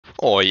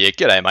Oh yeah,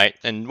 g'day mate,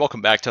 and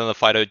welcome back to another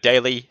Fighto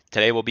Daily.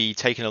 Today we'll be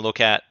taking a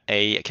look at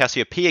a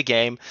Cassiopeia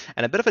game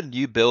and a bit of a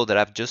new build that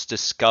I've just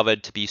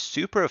discovered to be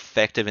super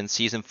effective in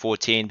Season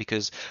 14,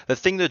 because the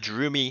thing that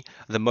drew me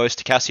the most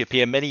to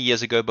Cassiopeia many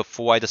years ago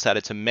before I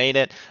decided to main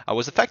it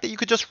was the fact that you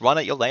could just run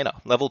at your laner.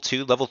 Level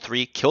 2, level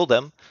 3, kill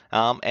them,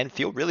 and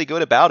feel really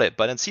good about it.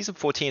 But in Season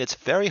 14 it's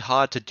very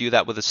hard to do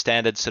that with a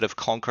standard sort of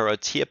Conqueror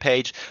tier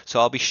page, so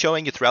I'll be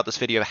showing you throughout this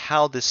video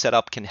how this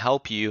setup can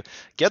help you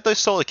get those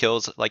solo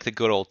kills like the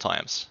good old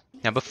times.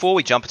 Now, before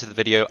we jump into the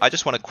video, I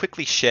just want to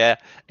quickly share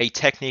a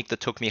technique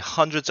that took me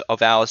hundreds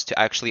of hours to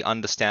actually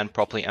understand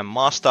properly and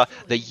master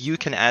that you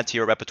can add to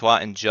your repertoire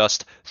in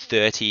just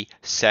 30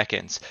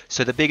 seconds.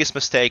 So the biggest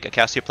mistake a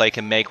Cassiopeia player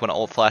can make when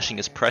ult flashing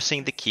is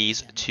pressing the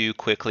keys too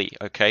quickly,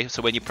 okay?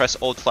 So when you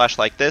press ult flash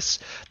like this,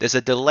 there's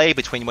a delay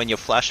between when your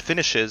flash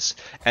finishes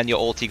and your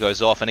ulti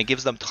goes off, and it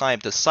gives them time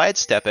to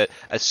sidestep it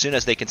as soon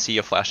as they can see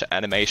your flash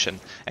animation,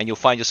 and you'll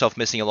find yourself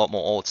missing a lot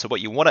more ults. So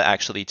what you want to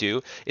actually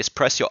do is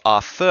press your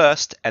R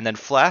first and then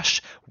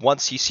flash.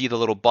 Once you see the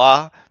little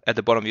bar at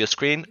the bottom of your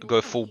screen,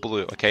 go full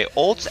blue, okay?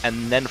 Ult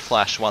and then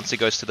flash once it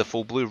goes to the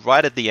full blue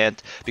right at the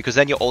end, because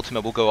then your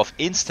ultimate will go off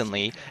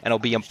instantly and it'll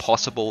be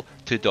impossible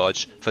to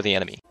dodge for the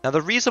enemy. Now,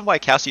 the reason why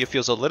Cassio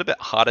feels a little bit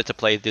harder to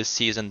play this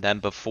season than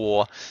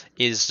before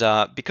is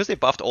because they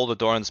buffed all the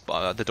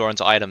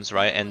Doran's items,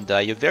 right? And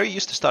you're very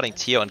used to starting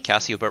Tier on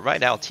Cassio, but right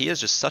now Tier is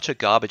just such a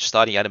garbage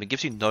starting item. It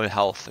gives you no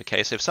health,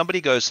 okay? So if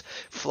somebody goes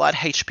flat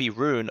HP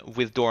rune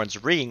with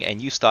Doran's ring and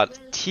you start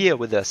Tier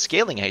with a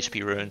scaling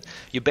HP rune,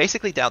 you're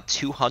basically down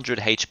 200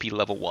 HP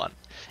level 1.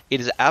 It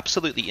is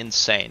absolutely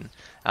insane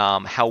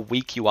how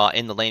weak you are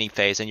in the laning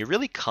phase, and you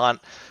really can't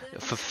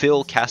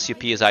fulfill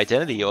Cassiopeia's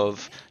identity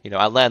of, you know,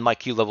 I land my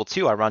Q level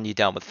 2, I run you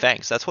down with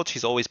Fangs. That's what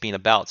she's always been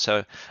about.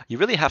 So you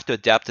really have to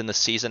adapt in the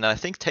season, and I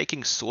think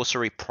taking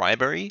Sorcery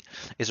Primary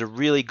is a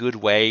really good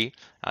way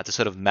to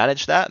sort of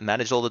manage that,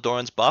 manage all the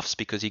Doran's buffs,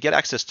 because you get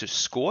access to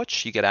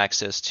Scorch, you get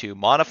access to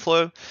Mana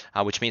Flow,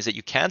 which means that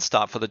you can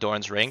start for the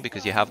Doran's Ring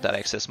because you have that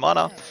excess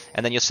mana,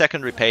 and then your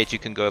secondary page you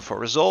can go for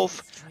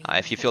Resolve.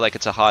 If you feel like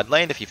it's a hard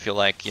lane, if you feel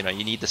like, you know,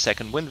 you need the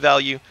second win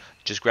value,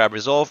 just grab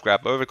Resolve,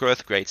 grab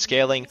Overgrowth, great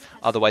scaling.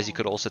 Otherwise, you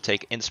could also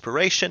take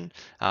Inspiration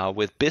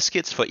with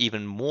Biscuits for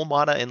even more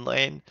mana in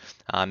lane.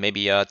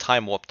 Maybe a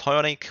Time Warp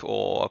Tonic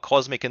or a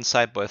Cosmic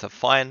Insight, both are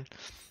fine.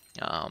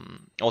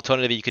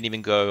 Alternatively, you can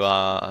even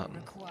go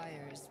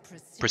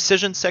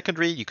Precision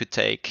secondary. You could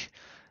take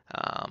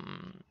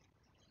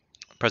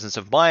Presence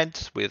of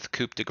Mind with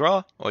Coup de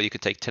Grace, or you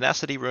could take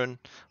Tenacity Rune,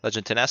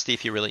 Legend Tenacity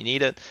if you really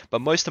need it. But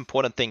most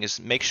important thing is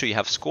make sure you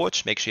have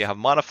Scorch, make sure you have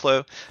Mana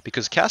Flow,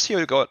 because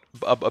Cassio got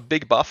a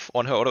big buff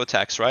on her auto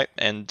attacks, right?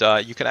 And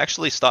you can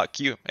actually start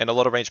Q. In a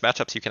lot of ranged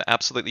matchups, you can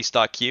absolutely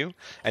start Q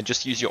and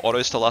just use your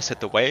autos to last hit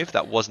the wave.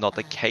 That was not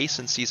the case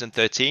in Season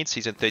 13.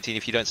 Season 13,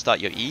 if you don't start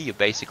your E, you're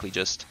basically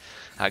just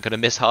going to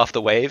miss half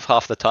the wave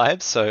half the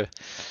time. So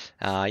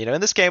you know, in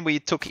this game we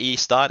took E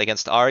start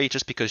against Ahri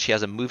just because she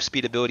has a move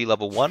speed ability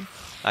level 1.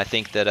 I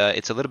think that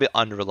it's a little bit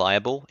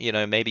unreliable. You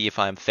know, maybe if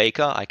I'm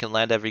Faker, I can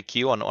land every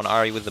Q on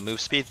Ahri with the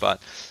move speed, but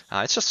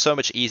it's just so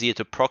much easier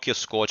to proc your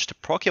Scorch, to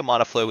proc your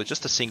Mana Flow with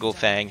just a single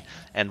Fang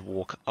and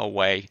walk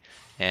away.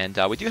 And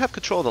we do have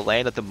control of the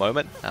lane at the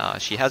moment.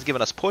 She has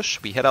given us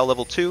push. We hit our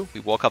level 2.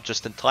 We walk up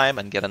just in time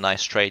and get a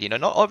nice trade. You know,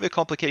 not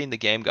overcomplicating the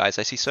game, guys.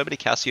 I see so many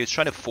Cassios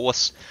trying to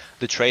force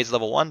the trades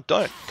level 1.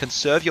 Don't.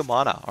 Conserve your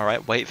mana,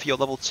 alright? Wait for your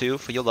level 2,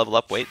 for your level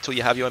up. Wait till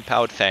you have your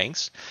empowered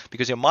Fangs,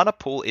 because your mana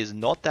pool is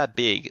not that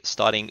big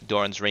starting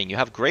Doran's Ring. You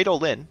have great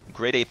all-in,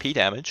 great AP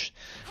damage.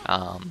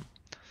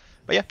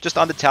 But yeah, just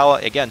under tower,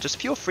 again, just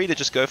feel free to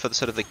just go for the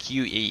sort of the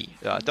QE.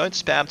 Don't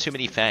spam too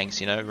many Fangs,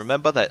 you know.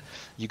 Remember that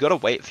you got to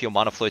wait for your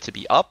mana flow to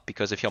be up,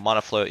 because if your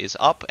mana flow is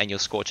up and your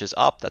Scorch is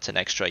up, that's an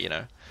extra, you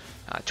know,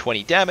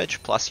 20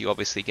 damage, plus you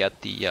obviously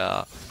get the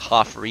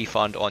half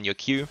refund on your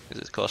Q,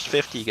 because it costs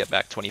 50, you get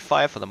back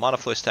 25 for the mana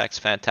flow stacks.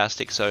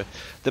 Fantastic. So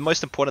the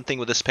most important thing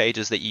with this page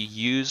is that you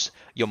use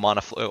your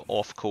mana flow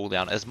off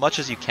cooldown as much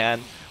as you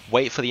can.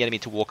 Wait for the enemy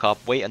to walk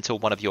up, wait until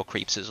one of your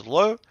creeps is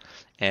low,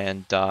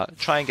 and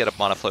try and get a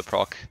mana flow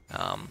proc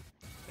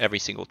every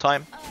single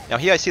time. Now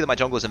here I see that my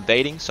jungle is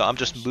invading, so I'm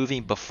just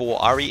moving before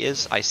Ahri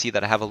is. I see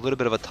that I have a little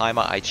bit of a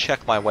timer. I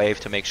check my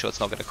wave to make sure it's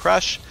not going to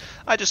crash.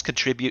 I just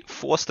contribute,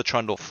 force the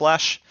Trundle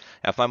flash.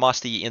 Now if my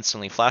Master Yi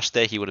instantly flashed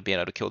there, he would have been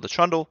able to kill the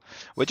Trundle.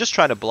 We're just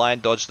trying to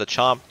blind dodge the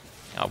charm.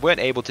 Weren't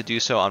able to do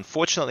so,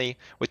 unfortunately.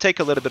 We take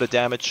a little bit of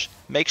damage,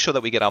 make sure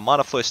that we get our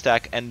mana flow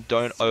stack, and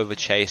don't over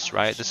chase,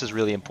 right? This is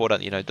really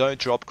important, you know, don't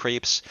drop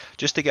creeps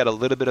just to get a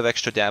little bit of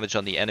extra damage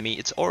on the enemy.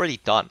 It's already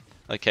done.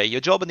 Okay,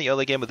 your job in the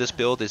early game with this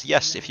build is,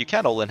 yes, if you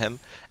can all in him,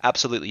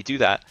 absolutely do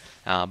that.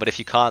 But if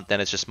you can't, then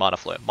it's just mana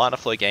flow. Mana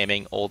flow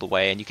gaming all the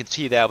way. And you can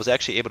see there I was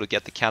actually able to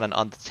get the cannon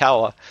under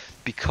tower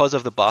because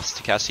of the buffs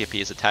to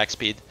Cassiopeia's attack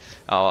speed,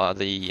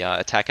 the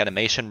attack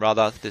animation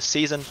rather, this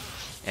season.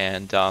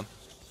 And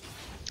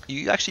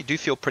you actually do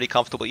feel pretty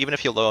comfortable, even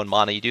if you're low on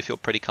mana, you do feel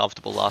pretty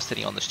comfortable last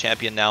hitting on this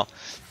champion now.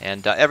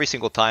 And every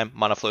single time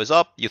mana flows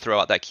up, you throw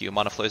out that Q.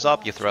 Mana flows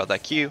up, you throw out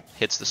that Q,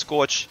 hits the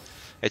Scorch.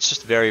 It's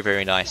just very,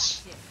 very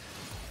nice.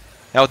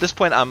 Now at this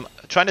point I'm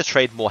trying to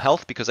trade more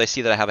health because I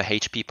see that I have a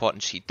HP pot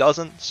and she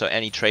doesn't, so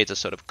any trades are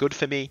sort of good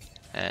for me.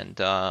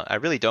 And I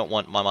really don't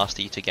want my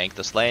Master Yi to gank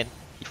this lane.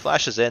 He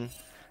flashes in.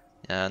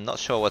 Not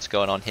sure what's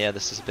going on here.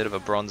 This is a bit of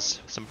a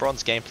some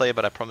bronze gameplay,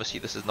 but I promise you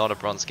this is not a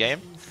bronze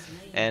game.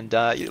 And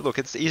look,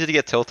 it's easy to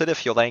get tilted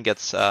if your lane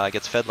gets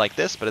fed like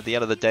this, but at the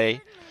end of the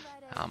day,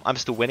 I'm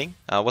still winning.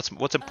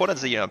 What's important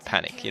is that you don't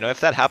panic. You know,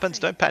 if that happens,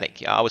 don't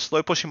panic. I was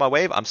slow pushing my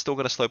wave. I'm still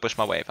gonna slow push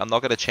my wave. I'm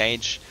not gonna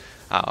change,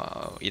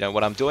 you know,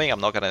 what I'm doing.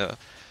 I'm not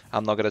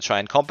gonna try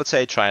and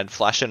compensate, try and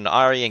flash in an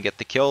Ahri and get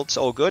the kill. It's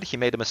all good. He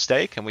made a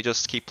mistake, and we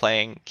just keep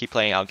playing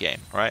our game.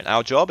 Right?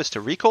 Our job is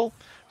to recall,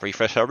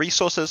 refresh our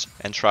resources,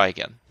 and try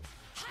again.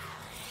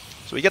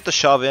 So we get the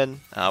shove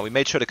in. We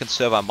made sure to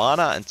conserve our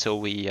mana until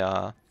we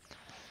were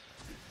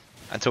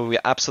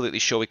absolutely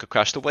sure we could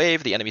crash the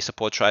wave. The enemy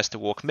support tries to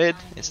walk mid.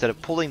 Instead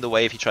of pulling the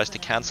wave, he tries to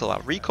cancel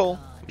our recall,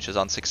 which is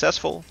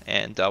unsuccessful.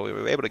 And we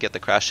were able to get the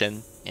crash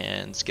in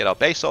and get our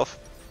base off.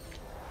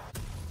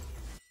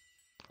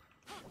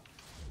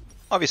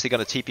 Obviously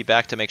going to TP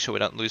back to make sure we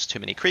don't lose too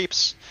many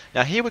creeps.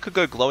 Now here we could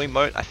go glowing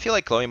moat. I feel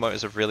like glowing moat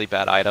is a really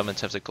bad item in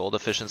terms of gold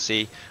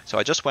efficiency. So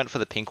I just went for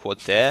the pink ward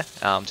there,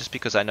 just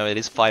because I know it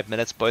is 5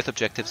 minutes. Both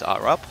objectives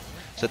are up.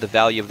 So the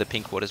value of the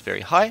pink ward is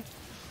very high.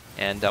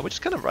 And we're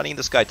just kind of running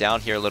this guy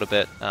down here a little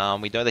bit.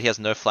 We know that he has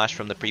no flash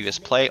from the previous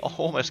play.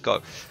 Almost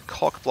got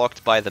cock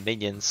blocked by the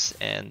minions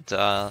and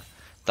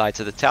died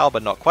to the tower,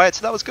 but not quite.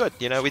 So that was good.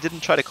 You know, we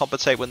didn't try to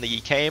compensate when the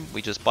Yi came.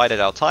 We just bided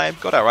our time,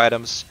 got our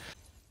items.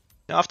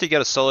 Now after you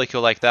get a solo kill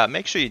like that,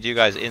 make sure you do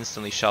guys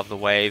instantly shove the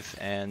wave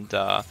and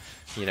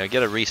you know,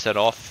 get a reset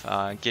off,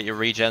 get your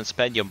regen,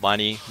 spend your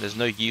money. There's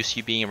no use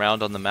you being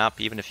around on the map,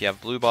 even if you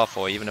have blue buff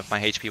or even if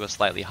my HP was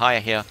slightly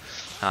higher here.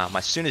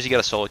 As soon as you get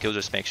a solo kill,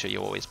 just make sure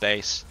you always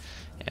base.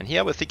 And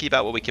here we're thinking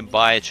about what we can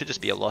buy. It should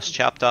just be a lost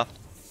chapter.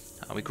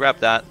 We grab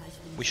that.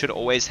 We should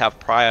always have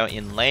prior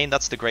in lane.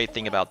 That's the great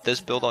thing about this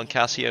build on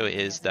Cassio,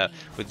 is that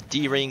with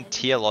D-Ring,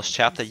 tier, lost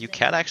chapter, you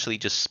can actually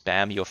just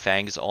spam your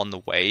fangs on the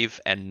wave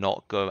and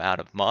not go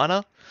out of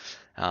mana.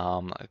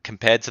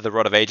 Compared to the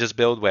Rod of Ages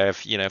build, where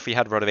if we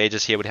had Rod of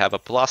Ages here, we'd have a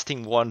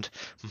Blasting Wand,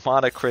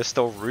 Mana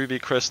Crystal, Ruby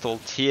Crystal,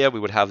 tier, we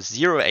would have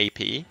 0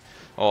 AP,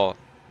 or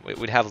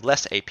we'd have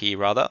less AP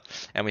rather,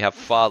 and we have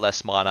far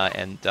less mana,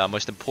 and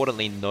most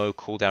importantly, no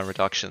cooldown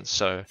reduction.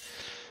 So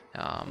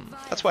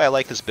that's why I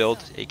like this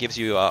build. It gives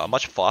you a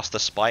much faster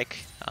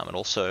spike, and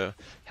also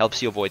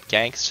helps you avoid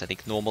ganks. I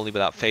think normally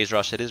without Phase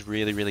Rush, it is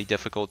really, really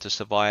difficult to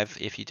survive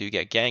if you do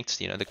get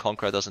ganked. You know, the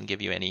Conqueror doesn't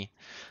give you any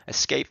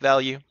escape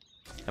value.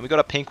 And we got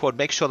a pink ward.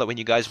 Make sure that when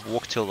you guys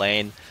walk to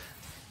lane,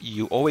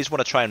 you always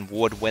want to try and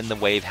ward when the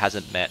wave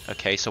hasn't met,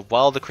 okay? So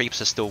while the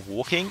creeps are still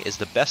walking is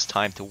the best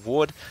time to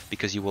ward,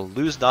 because you will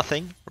lose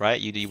nothing, right?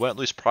 You won't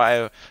lose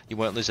prior, you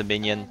won't lose a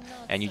minion,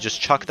 and you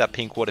just chuck that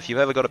pink ward. If you've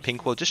ever got a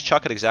pink ward, just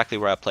chuck it exactly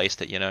where I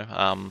placed it, you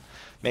know?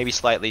 Maybe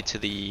slightly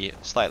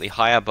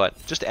higher,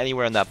 but just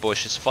anywhere in that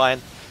bush is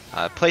fine.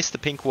 Place the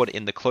pink ward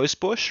in the close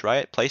bush,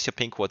 right? Place your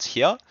pink wards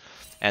here.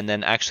 And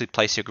then actually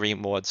place your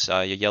green wards,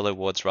 your yellow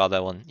wards rather,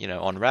 on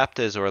on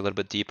raptors or a little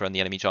bit deeper in the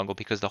enemy jungle,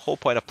 because the whole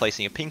point of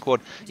placing a pink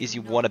ward is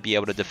you want to be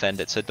able to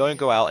defend it. So don't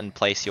go out and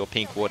place your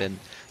pink ward in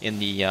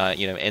the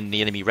in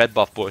the enemy red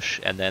buff bush,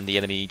 and then the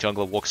enemy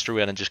jungler walks through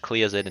it and just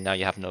clears it, and now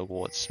you have no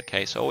wards.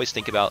 Okay, so always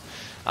think about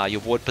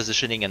your ward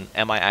positioning and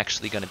am I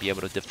actually going to be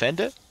able to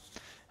defend it?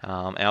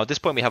 And at this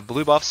point we have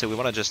blue buff, so we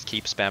want to just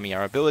keep spamming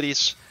our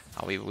abilities.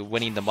 We're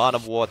winning the mana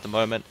war at the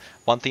moment.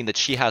 One thing that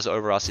she has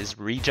over us is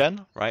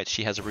regen, right?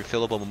 She has a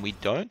refillable when we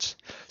don't.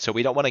 So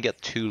we don't want to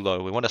get too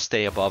low. We want to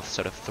stay above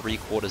sort of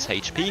 3/4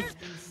 HP,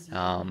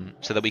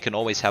 so that we can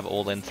always have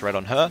all-in threat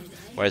on her.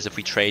 Whereas if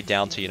we trade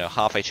down to,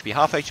 half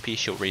HP,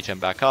 she'll regen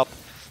back up,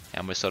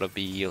 and we'll sort of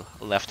be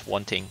left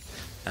wanting.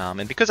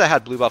 And because I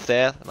had blue buff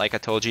there, like I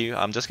told you,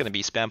 I'm just going to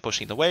be spam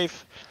pushing the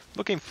wave,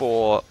 looking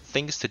for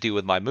things to do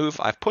with my move.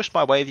 I've pushed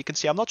my wave. You can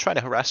see I'm not trying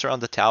to harass her on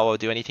the tower or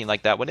do anything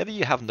like that. Whenever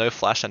you have no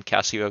flash on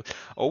Cassio,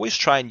 always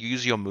try and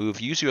use your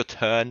move, use your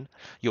turn,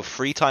 your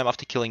free time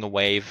after killing a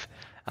wave,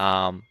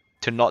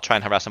 to not try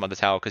and harass him on the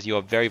tower, because you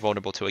are very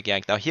vulnerable to a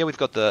gank. Now here we've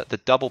got the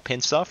double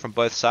pincer from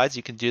both sides.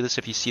 You can do this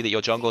if you see that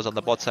your jungle is on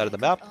the bot side of the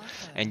map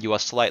and you are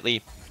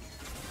slightly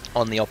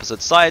on the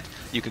opposite side.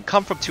 You can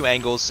come from two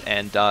angles,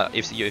 and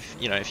if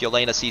your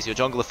laner sees your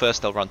jungler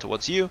first, they'll run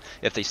towards you.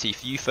 If they see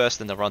you first,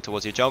 then they'll run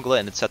towards your jungler,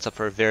 and it sets up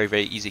for a very,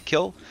 very easy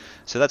kill.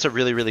 So that's a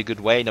really, really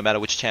good way, no matter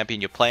which champion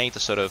you're playing, to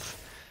sort of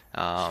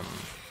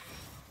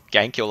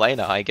gank your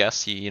laner, I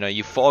guess.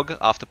 You fog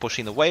after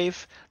pushing the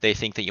wave. They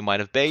think that you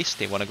might have based.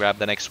 They want to grab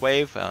the next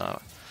wave,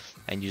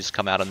 and you just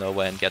come out of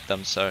nowhere and get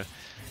them. So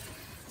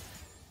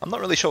I'm not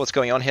really sure what's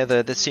going on here.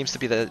 This seems to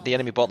be the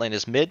enemy bot lane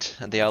is mid,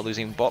 and they are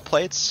losing bot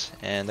plates,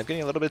 and they're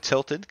getting a little bit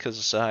tilted,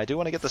 because I do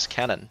want to get this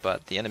cannon,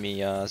 but the enemy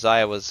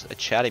Xayah was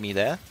chatting me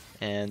there.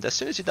 And as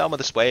soon as you're done with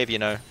this wave,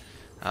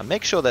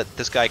 make sure that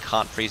this guy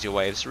can't freeze your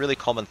wave. It's a really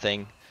common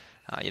thing.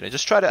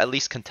 Just try to at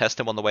least contest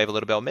him on the wave a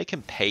little bit, or make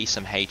him pay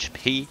some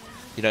HP.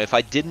 If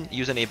I didn't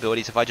use any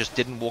abilities, if I just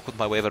didn't walk with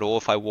my wave at all,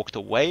 if I walked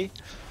away,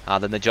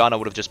 then the Janna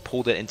would have just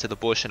pulled it into the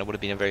bush, and it would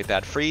have been a very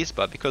bad freeze.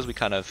 But because we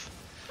kind of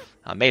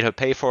made her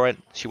pay for it.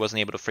 She wasn't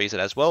able to freeze it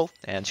as well,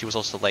 and she was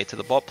also late to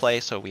the bot play,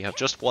 so we have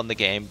just won the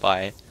game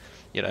by,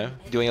 you know,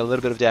 doing a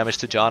little bit of damage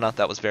to Janna.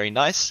 That was very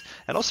nice.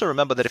 And also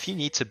remember that if you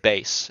need to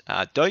base,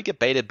 don't get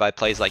baited by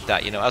plays like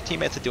that. You know, our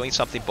teammates are doing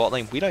something bot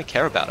lane, we don't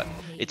care about it.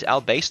 It's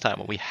our base time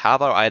when we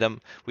have our item,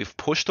 we've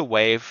pushed a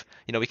wave,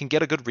 you know, we can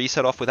get a good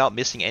reset off without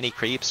missing any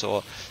creeps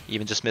or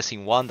even just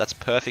missing one. That's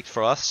perfect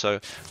for us. So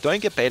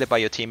don't get baited by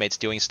your teammates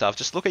doing stuff.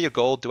 Just look at your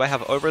gold. Do I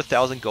have over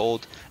 1,000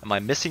 gold? Am I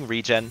missing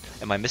regen?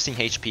 Am I missing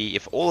HP?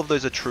 If all of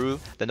those are true,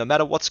 then no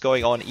matter what's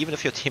going on, even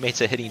if your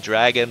teammates are hitting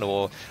Dragon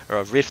or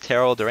a Rift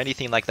Herald or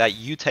anything like that,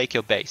 you take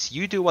your base.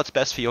 You do what's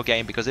best for your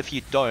game, because if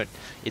you don't,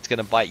 it's going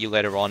to bite you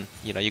later on.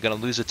 You know, you're going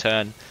to lose a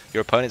turn.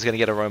 Your opponent's going to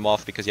get a roam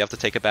off because you have to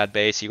take a bad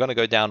base. You're going to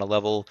go down a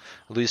level,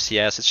 lose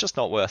CS. It's just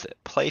not worth it.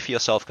 Play for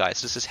yourself,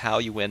 guys. This is how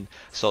you win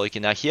solo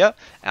queue. Now here,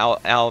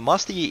 our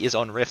Master Yi is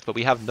on Rift, but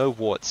we have no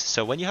wards.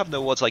 So when you have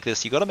no wards like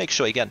this, you got to make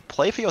sure, again,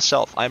 play for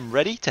yourself. I'm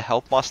ready to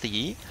help Master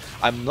Yi.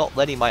 I'm not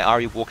letting my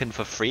Ahri walk in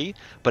for free,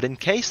 but in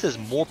case there's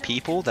more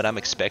people than I'm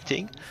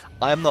expecting,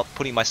 I'm not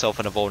putting myself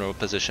in a vulnerable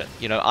position.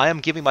 You know, I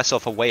am giving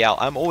myself a way out.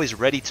 I'm always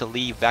ready to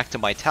leave back to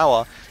my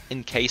tower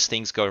in case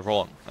things go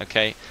wrong,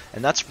 okay?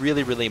 And that's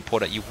really, really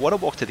important. You want to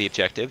walk to the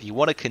objective. You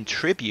want to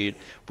contribute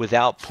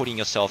without putting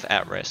yourself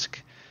at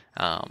risk.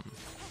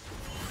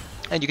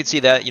 And you can see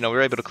that, you know,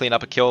 we're able to clean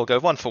up a kill, go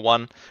 1 for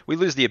 1. We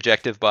lose the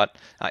objective, but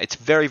it's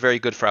very, very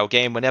good for our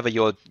game. Whenever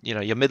your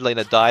mid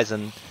laner dies,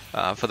 and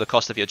for the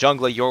cost of your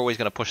jungler, you're always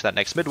going to push that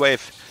next mid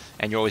wave,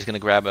 and you're always going to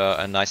grab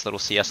a nice little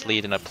CS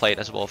lead and a plate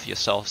as well for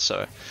yourself.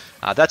 So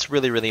that's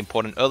really, really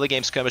important. Early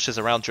game skirmishes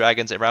around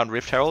Dragons, around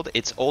Rift Herald,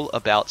 it's all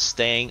about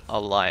staying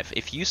alive.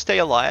 If you stay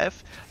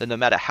alive, then no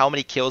matter how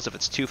many kills, if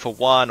it's 2 for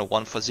 1 or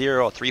 1 for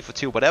 0 or 3 for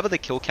 2, whatever the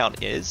kill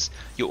count is,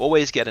 you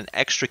always get an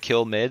extra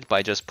kill mid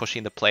by just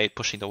pushing the plate,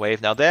 pushing the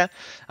wave. Now there,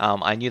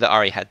 I knew that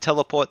Ahri had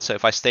teleport, so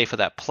if I stay for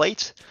that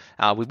plate,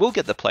 we will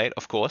get the plate,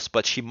 of course,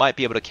 but she might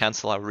be able to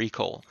cancel our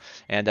recall.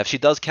 And if she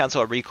does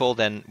cancel our recall,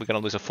 then we're going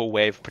to lose a full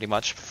wave pretty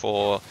much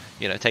for,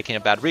 you know, taking a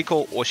bad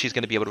recall, or she's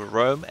going to be able to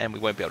roam and we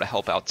won't be able to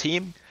help our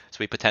team. So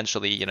we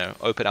potentially, you know,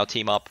 open our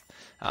team up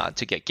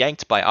to get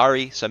ganked by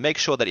Ahri. So make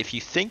sure that if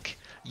you think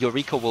your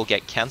recall will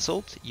get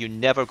cancelled, you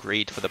never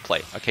greed for the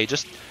plate. Okay,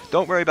 just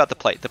don't worry about the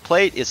plate. The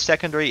plate is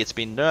secondary, it's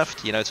been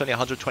nerfed, you know, it's only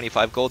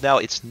 125 gold now.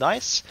 It's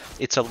nice,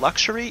 it's a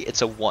luxury,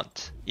 it's a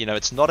want. You know,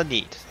 it's not a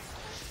need.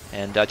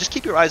 And just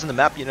keep your eyes on the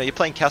map. You know, you're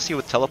playing Cassio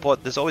with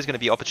teleport. There's always going to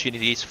be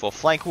opportunities for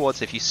flank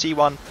wards. If you see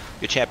one,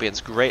 your champion's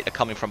great at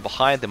coming from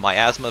behind. The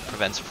miasma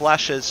prevents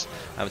flashes.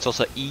 It's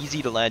also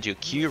easy to land your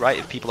Q, right,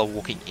 if people are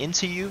walking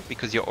into you,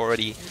 because you're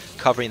already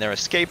covering their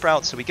escape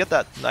route. So we get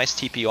that nice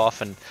TP off.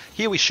 And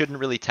here we shouldn't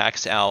really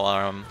tax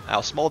our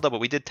Smolder,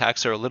 but we did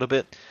tax her a little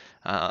bit.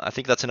 I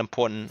think that's an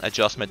important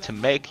adjustment to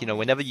make. You know,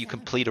 whenever you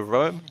complete a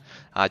roam,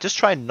 just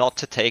try not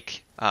to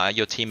take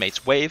your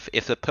teammate's wave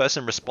if the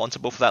person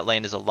responsible for that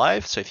lane is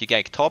alive. So if you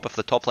gank top, if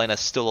the top laner is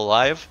still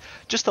alive,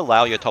 just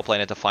allow your top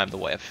laner to farm the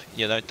wave.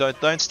 You know,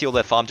 don't steal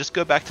their farm. Just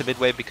go back to mid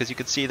wave, because you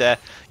can see there,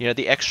 you know,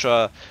 the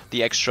extra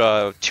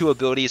 2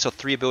 abilities or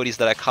 3 abilities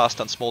that I cast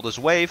on Smolder's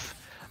wave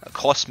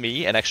cost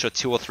me an extra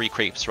 2 or 3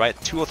 creeps, right?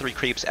 2 or 3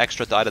 creeps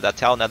extra died at that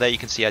tower. Now there you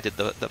can see I did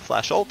the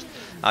flash ult,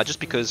 just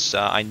because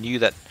I knew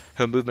that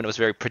her movement was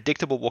very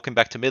predictable walking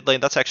back to mid lane.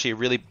 That's actually a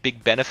really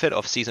big benefit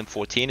of Season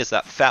 14, is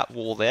that fat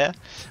wall there.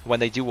 When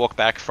they do walk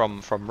back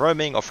from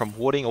roaming or from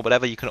warding or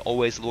whatever, you can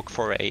always look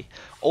for a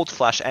ult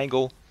flash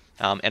angle.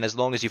 And as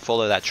long as you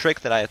follow that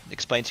trick that I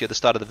explained to you at the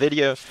start of the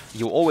video,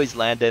 you'll always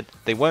land it,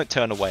 they won't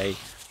turn away,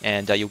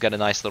 and you'll get a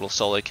nice little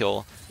solo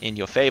kill in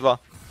your favor.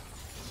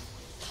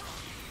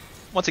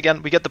 Once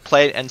again, we get the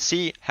plate, and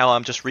see how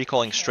I'm just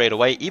recalling straight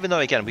away, even though,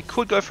 again, we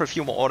could go for a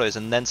few more autos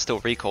and then still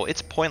recall.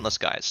 It's pointless,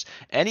 guys.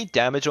 Any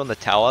damage on the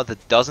tower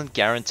that doesn't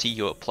guarantee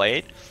you a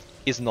plate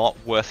is not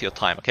worth your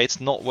time, okay?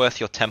 It's not worth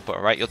your tempo,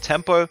 right? Your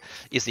tempo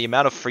is the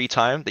amount of free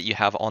time that you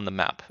have on the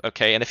map,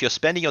 okay? And if you're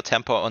spending your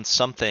tempo on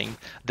something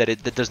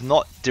that does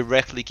not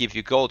directly give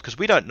you gold, because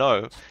we don't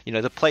know, you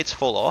know, the plates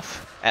fall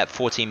off at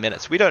 14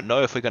 minutes. We don't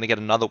know if we're going to get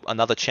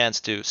another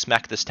chance to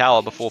smack this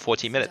tower before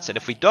 14 minutes. And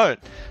if we don't,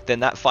 then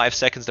that 5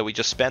 seconds that we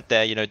just spent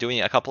there, you know, doing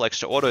a couple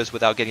extra autos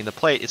without getting the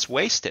plate, it's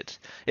wasted.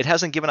 It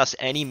hasn't given us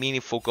any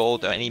meaningful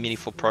gold or any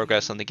meaningful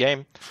progress on the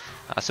game.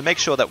 So make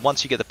sure that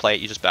once you get the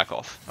plate, you just back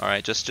off, all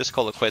right? Just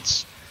call it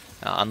quits.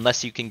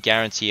 Unless you can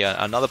guarantee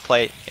another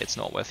plate, it's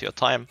not worth your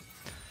time.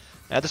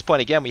 At this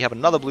point, again, we have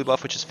another blue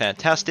buff, which is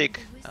fantastic.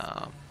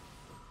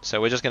 So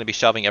we're just going to be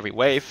shoving every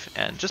wave,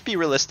 and just be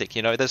realistic,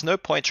 you know, there's no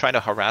point trying to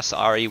harass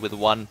Ahri with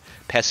one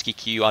pesky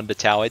Q under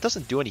tower. It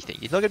doesn't do anything.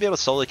 You're not going to be able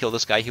to solo kill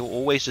this guy. He'll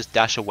always just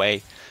dash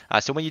away.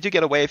 So when you do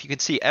get a wave, you can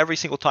see every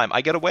single time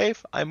I get a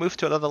wave, I move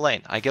to another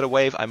lane. I get a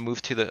wave, I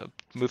move to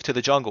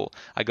the jungle.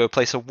 I go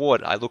place a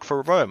ward. I look for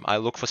a roam. I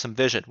look for some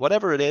vision.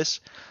 Whatever it is,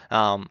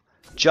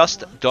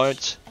 just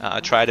don't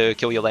try to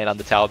kill your lane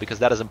under tower, because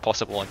that is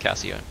impossible on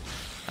Cassio.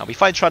 We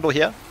find Trundle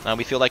here.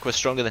 We feel like we're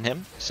stronger than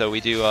him, so we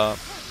do.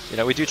 You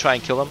know, we do try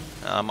and kill him.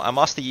 Our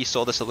Master Yi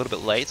saw this a little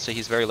bit late, so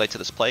he's very late to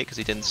this play because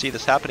he didn't see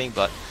this happening,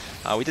 but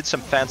we did some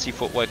fancy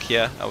footwork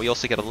here. We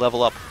also get a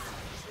level up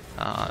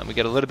And we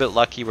get a little bit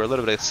lucky. We're a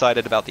little bit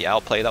excited about the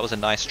outplay. That was a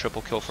nice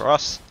triple kill for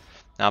us.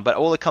 But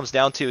all it comes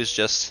down to is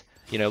just,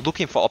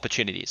 looking for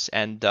opportunities.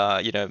 And,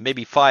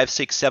 maybe 5,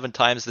 6, 7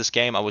 times this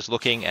game I was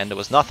looking and there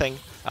was nothing.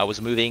 I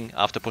was moving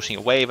after pushing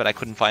a wave and I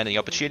couldn't find any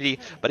opportunity.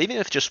 But even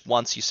if just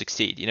once you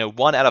succeed,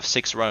 1 out of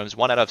 6 roams,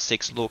 1 out of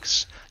 6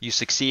 looks, you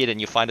succeed and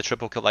you find a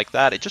triple kill like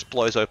that, it just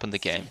blows open the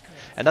game.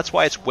 And that's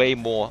why it's way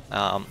more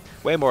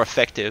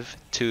effective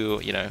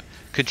to,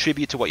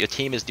 contribute to what your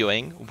team is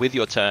doing with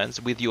your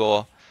turns, with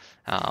your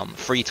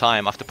free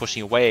time after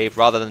pushing a wave,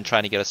 rather than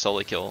trying to get a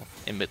solo kill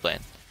in mid lane.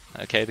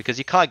 Okay, because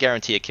you can't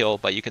guarantee a kill,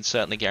 but you can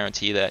certainly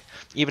guarantee that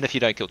even if you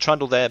don't kill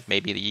Trundle there,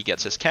 maybe the E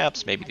gets his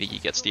camps, maybe the E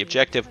gets the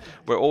objective.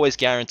 We're always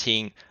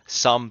guaranteeing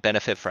some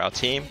benefit for our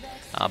team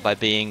by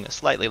being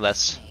slightly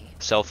less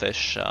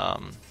selfish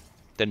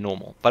than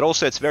normal. But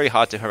also it's very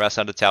hard to harass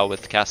under tower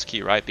with cast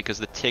Q, right? Because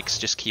the ticks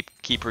just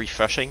keep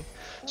refreshing.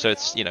 So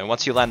it's,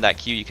 once you land that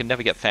Q, you can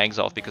never get fangs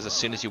off, because as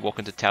soon as you walk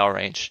into tower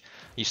range,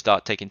 you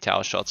start taking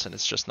tower shots and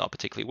it's just not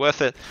particularly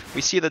worth it. We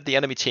see that the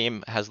enemy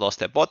team has lost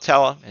their bot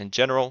tower in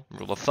general,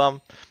 rule of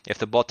thumb. If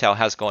the bot tower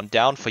has gone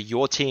down for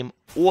your team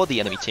or the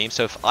enemy team,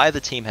 so if either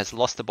team has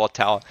lost the bot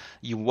tower,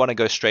 you want to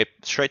go straight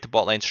to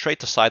bot lane, straight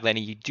to side lane,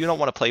 and you do not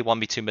want to play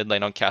 1v2 mid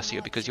lane on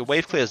Cassio, because your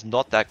wave clear is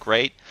not that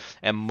great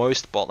and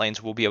most bot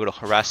lanes will be able to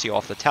harass you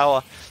off the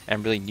tower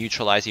and really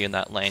neutralize you in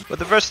that lane. But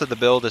the rest of the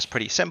build is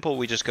pretty simple.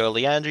 We just go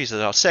Liandry's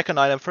as our second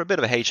item for a bit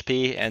of a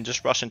HP and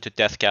just rush into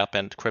Death Cap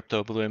and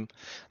Crypto Bloom.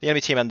 The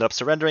enemy team ended up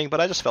surrendering, but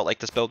I just felt like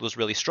this build was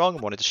really strong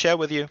and wanted to share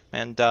with you,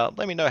 and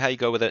let me know how you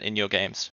go with it in your games.